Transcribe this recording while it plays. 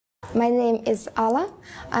My name is Alla.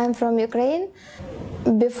 I'm from Ukraine.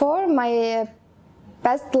 Before my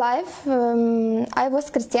past life, I was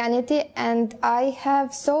Christianity, and I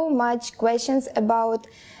have so much questions about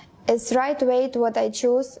its right way to what I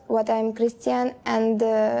choose, what I'm Christian, and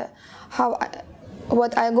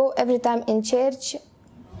what I go every time in church.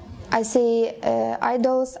 I see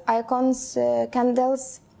idols, icons,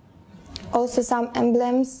 candles, also some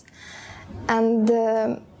emblems, and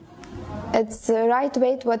it's the right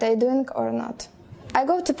way to what I'm doing or not. I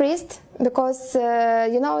go to priest because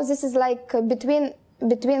this is like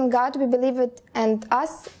between God, we believe it, and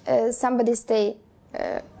us, somebody stay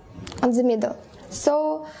on the middle.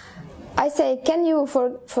 So I say, can you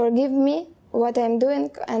forgive me what I'm doing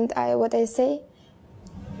and what I say?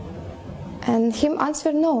 And him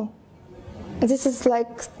answered no. This is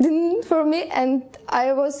like for me, and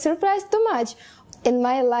I was surprised too much. In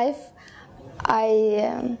my life,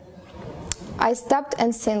 I stopped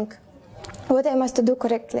and think what I must do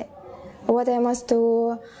correctly, what I must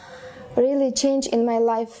do really change in my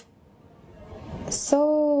life.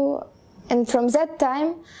 So, and from that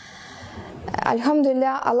time,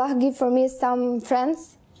 Alhamdulillah, Allah gave for me some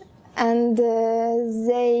friends, and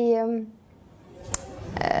they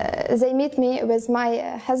meet me with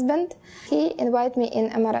my husband. He invited me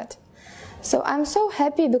in Emirat. So I'm so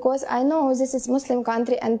happy because I know this is Muslim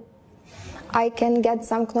country and I can get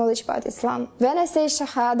some knowledge about Islam. When I say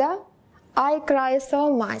Shahada, I cry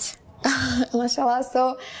so much. MashaAllah.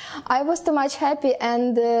 So I was too much happy,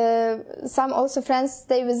 and some also friends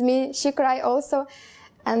stay with me. She cry also,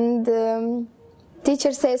 and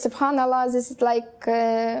teacher says, Subhanallah, this is like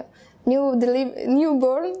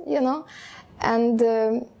newborn, and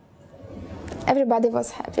everybody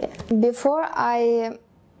was happy. Before, I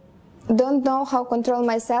don't know how to control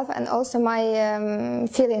myself and also my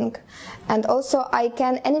feeling, and also I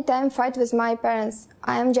can anytime fight with my parents.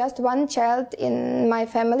 I am just one child in my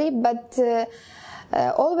family, but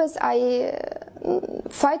always I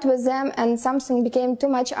fight with them, and something became too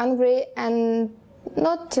much angry and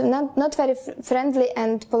not very friendly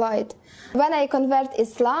and polite. When I convert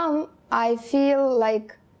Islam, I feel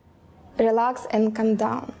like relax and calm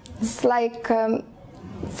down. It's like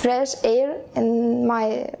fresh air in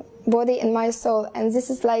my body, in my soul, and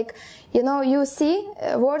this is like, you see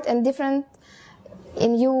a word and different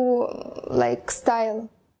in you, like style.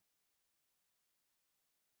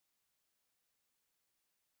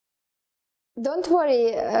 Don't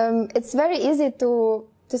worry, it's very easy to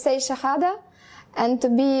say Shahada and to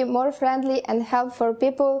be more friendly and help for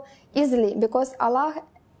people easily, because Allah,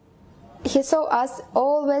 He saw us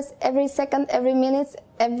always, every second, every minute,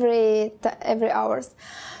 every hours.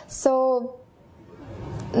 So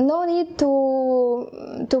no need to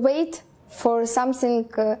wait for something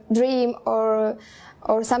dream or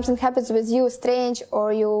something happens with you strange,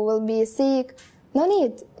 or you will be sick. No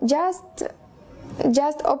need. Just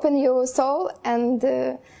open your soul and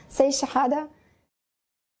say Shahada.